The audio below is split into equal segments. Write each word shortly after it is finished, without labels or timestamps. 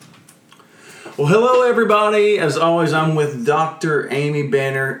Well, hello everybody. As always, I'm with Dr. Amy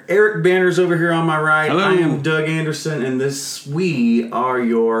Banner. Eric Banner's over here on my right. Hello. I am Doug Anderson, and we are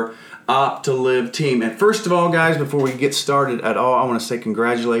your Opt2Liv team. And first of all, guys, before we get started at all, I want to say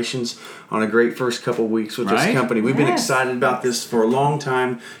congratulations on a great first couple weeks with this company. We've been excited about this for a long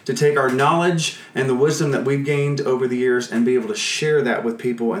time, to take our knowledge and the wisdom that we've gained over the years and be able to share that with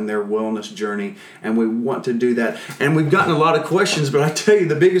people in their wellness journey. And we want to do that. And we've gotten a lot of questions, but I tell you,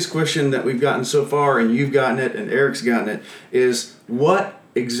 the biggest question that we've gotten so far, and you've gotten it and Eric's gotten it, is what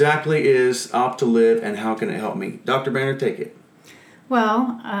exactly is Opt2Liv and how can it help me? Dr. Banner, take it.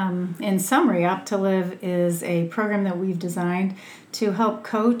 Well, in summary, Opt2Liv is a program that we've designed to help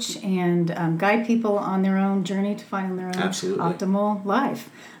coach and guide people on their own journey to find their own optimal life.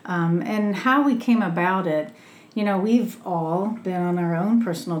 And how we came about it, you know, we've all been on our own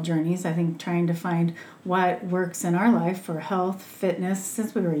personal journeys, I think, trying to find what works in our life for health, fitness,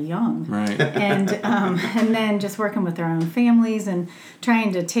 since we were young. Right. And then just working with our own families and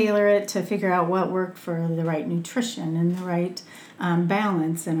trying to tailor it to figure out what worked for the right nutrition and the right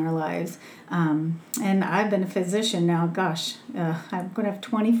balance in our lives. And I've been a physician now, I'm going to have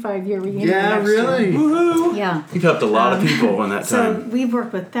 25-year reunion next year. Woohoo! Yeah. You've helped a lot of people in that So time. we've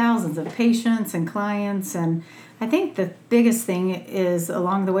worked with thousands of patients and clients, and I think the biggest thing is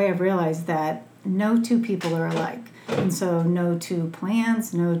along the way I've realized that no two people are alike. And so no two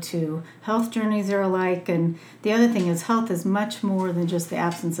plans, no two health journeys are alike. And the other thing is health is much more than just the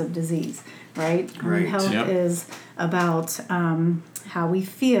absence of disease, right? Right. Health is about how we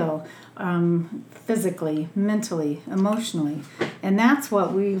feel physically, mentally, emotionally. And that's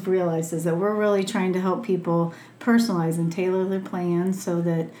what we've realized, is that we're really trying to help people personalize and tailor their plans so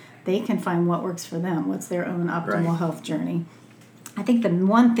that they can find what works for them, what's their own optimal health journey. I think the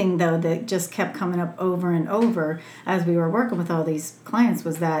one thing, though, that just kept coming up over and over as we were working with all these clients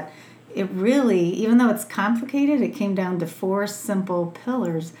was that it really, even though it's complicated, it came down to 4 simple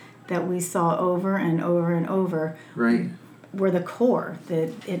pillars that we saw over and over and over. Right. Were the core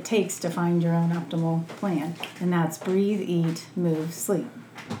that it takes to find your own optimal plan. And that's breathe, eat, move, sleep.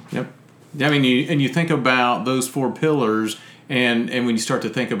 Yep. I mean, you think about those 4 pillars, and when you start to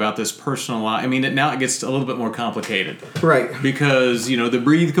think about this personalized, I mean, now it gets a little bit more complicated. Right. Because, you know, the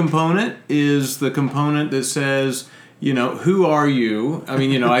breathe component is the component that says, you know, who are you? I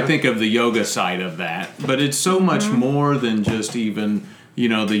mean, you know, I think of the yoga side of that, but it's so much more than just even, you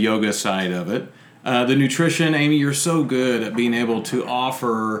know, the yoga side of it. The nutrition, Amy, you're so good at being able to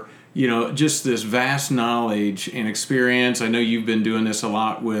offer, you know, just this vast knowledge and experience. I know you've been doing this a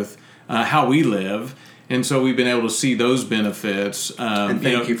lot with how we live, and so we've been able to see those benefits. And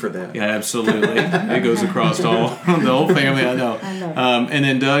thank you for that. Yeah, absolutely. It goes across the whole family, I know. I love it. And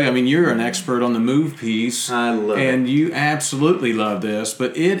then, Doug, I mean, you're an expert on the move piece. I love it. And you absolutely love this,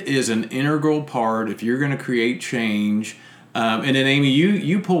 but it is an integral part if you're going to create change. And then, Amy,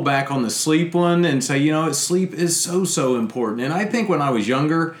 you pull back on the sleep one and say, you know, sleep is so important. And I think when I was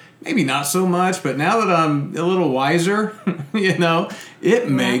younger, maybe not so much, but now that I'm a little wiser, you know, it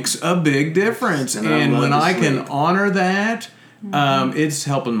makes a big difference. And when I can honor that, it's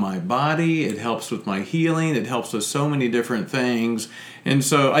helping my body, it helps with my healing, it helps with so many different things. And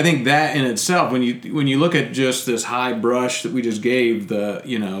so I think that in itself, when you look at just this high brush that we just gave,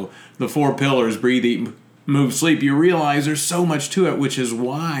 the 4 pillars, breathe, eat, move, sleep, you realize there's so much to it, which is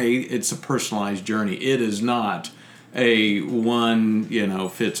why it's a personalized journey. It is not a one,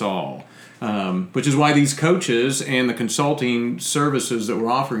 fits all. Which is why these coaches and the consulting services that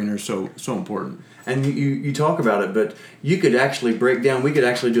we're offering are so important. And you talk about it, but you could actually break down, we could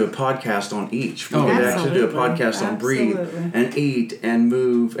actually do a podcast on each. We could actually do a podcast on breathe and eat and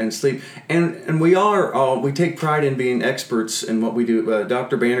move and sleep. And we take pride in being experts in what we do.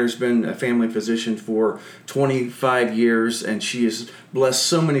 Dr. Banner's been a family physician for 25 years, and she has blessed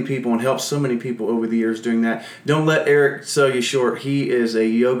so many people and helped so many people over the years doing that. Don't let Eric sell you short. He is a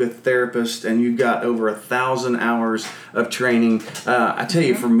yoga therapist, and you've got over 1,000 hours of training. I tell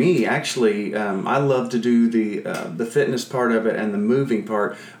you, for me, actually, I love to do the fitness part of it and the moving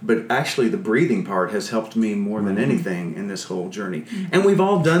part, but actually the breathing part has helped me more than anything in this whole journey. And we've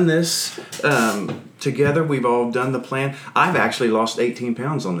all done this together. We've all done the plan. I've actually lost 18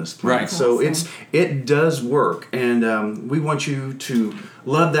 pounds on this plan. Right. So it does work, and we want you to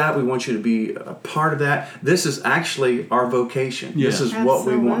love that. We want you to be a part of that. This is actually our vocation. Yeah. This is what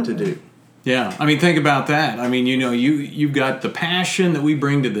we want to do. Yeah, I mean, think about that. I mean, you've got the passion that we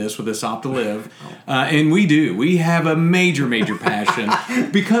bring to this with this Opt2Liv, and we have a major passion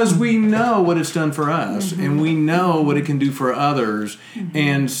because we know what it's done for us, and we know what it can do for others.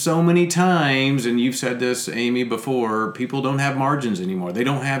 And so many times, and you've said this, Amy, before, people don't have margins anymore. They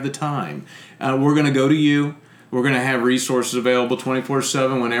don't have the time. We're going to go to you. We're going to have resources available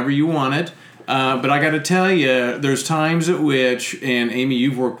 24/7 whenever you want it. But I got to tell you, there's times at which, and Amy,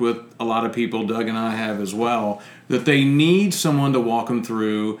 you've worked with a lot of people, Doug and I have as well, that they need someone to walk them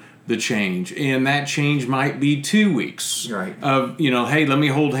through the change. And that change might be 2 weeks of, hey,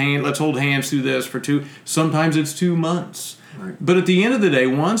 let's hold hands through this for sometimes it's 2 months. Right. But at the end of the day,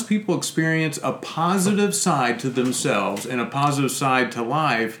 once people experience a positive side to themselves and a positive side to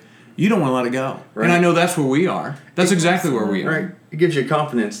life, you don't want to let it go. Right. And I know that's where we are. That's exactly where we are. Right. It gives you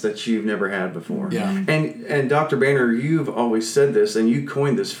confidence that you've never had before. Yeah. And Dr. Banner, you've always said this, and you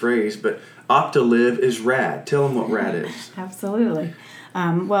coined this phrase, but Opt2Liv is RAD. Tell them what RAD is. Absolutely.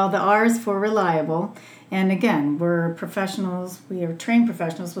 Well, the R is for reliable. And again, we're professionals. We are trained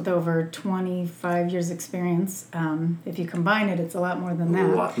professionals with over 25 years experience. If you combine it, it's a lot more than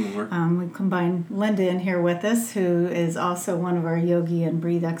that. A lot more. We combine Linda in here with us, who is also one of our yogi and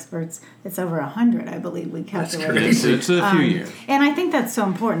breathe experts. It's over 100, I believe we calculated. That's crazy. It's a few years. And I think that's so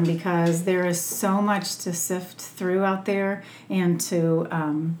important because there is so much to sift through out there and to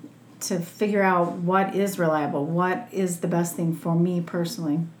figure out what is reliable, what is the best thing for me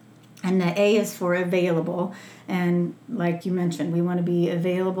personally. And the A is for available. And like you mentioned, we want to be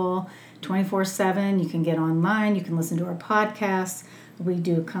available 24/7. You can get online. You can listen to our podcasts. We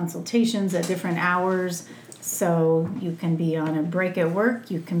do consultations at different hours. So you can be on a break at work.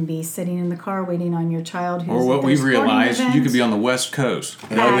 You can be sitting in the car waiting on your child who's or what we've realized, you could be on the West Coast.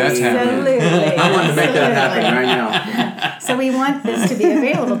 That's happening. I want to make that happen right now. So we want this to be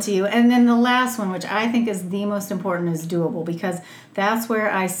available to you. And then the last one, which I think is the most important, is doable, because that's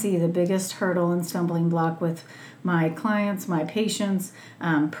where I see the biggest hurdle and stumbling block with my clients, my patients,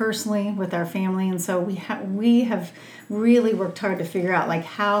 personally with our family. And so we have really worked hard to figure out, like,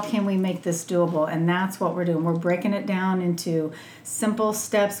 how can we make this doable? And that's what we're doing. We're breaking it down into simple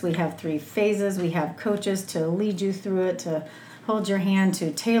steps. We have 3 phases. We have coaches to lead you through it, to hold your hand,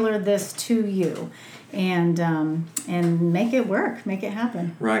 to tailor this to you. And make it work, make it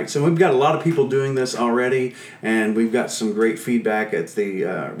happen. Right. So we've got a lot of people doing this already, and we've got some great feedback at the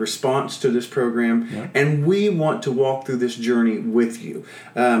response to this program. Yeah. And we want to walk through this journey with you.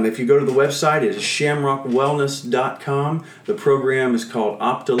 If you go to the website, it is shamrockwellness.com. The program is called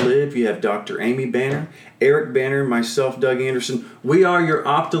Opt2Liv. You have Dr. Amy Banner, Eric Banner, myself, Doug Anderson. We are your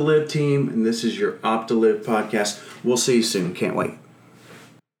Opt2Liv team, and this is your Opt2Liv podcast. We'll see you soon. Can't wait.